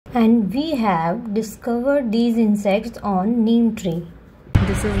And we have discovered these insects on neem tree.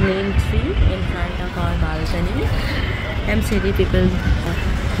 This is neem tree in front of our balcony. MCD people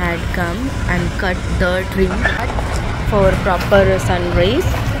had come and cut the tree for proper sun rays.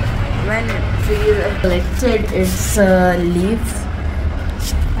 When tree collected its leaves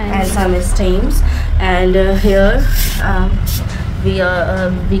and some stems, and here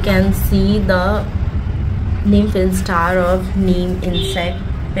we can see the nymph star of neem insect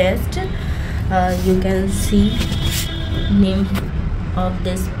pest. You can see nymph of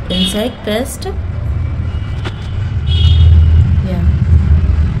this insect pest. Yeah,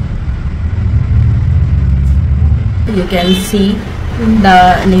 you can see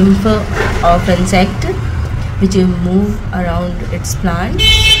the nymph of insect which move around its plant,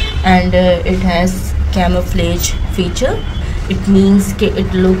 and it has camouflage feature. It means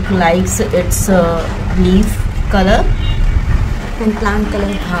it look like its leaf color And plant color.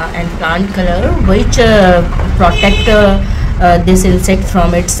 And plant color, which protect this insect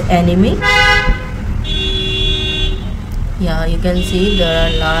from its enemy. Yeah, you can see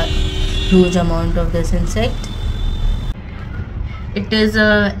there are huge amount of this insect. It is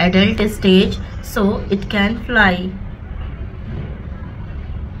a adult stage, so it can fly.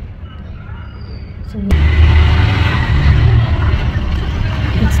 So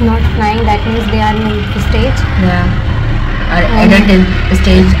it's not flying, that means they are in the stage. Yeah, adult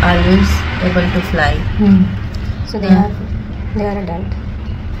stage always able to fly. So they are adult.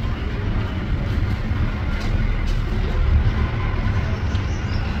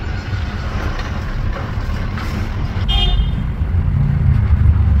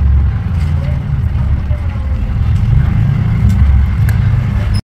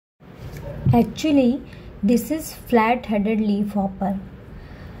 Actually, this is flat-headed leafhopper.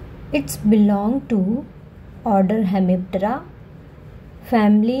 It's belong to order Hemiptera,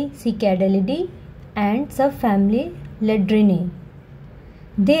 family Cicadellidae, and subfamily Ledrinae.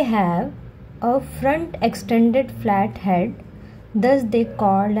 They have a front extended flat head, thus they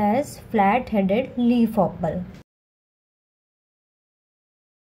called as flat-headed leafhopper.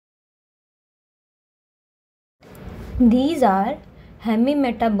 These are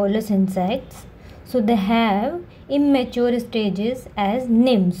hemimetabolous insects, so they have immature stages as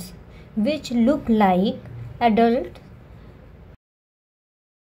nymphs, which look like adult.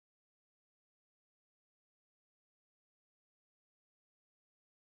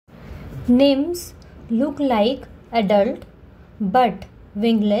 Nymphs look like adult but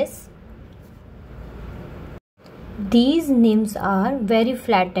wingless. These nymphs are very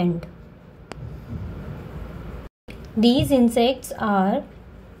flattened. These insects are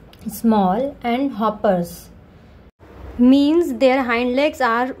small and hoppers, means their hind legs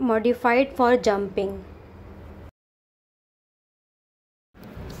are modified for jumping.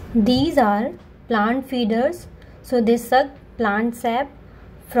 These are plant feeders, so they suck plant sap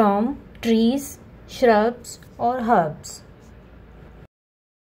from trees, shrubs or herbs.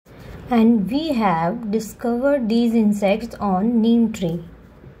 And we have discovered these insects on neem tree.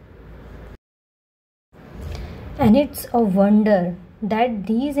 And it's a wonder that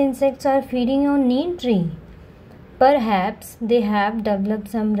these insects are feeding on neem tree. Perhaps they have developed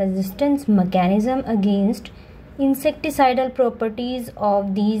some resistance mechanism against insecticidal properties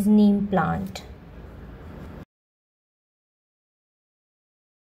of these neem plant.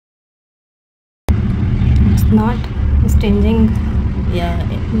 It's not stinging. Yeah,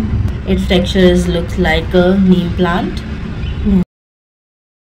 its texture looks like a neem plant.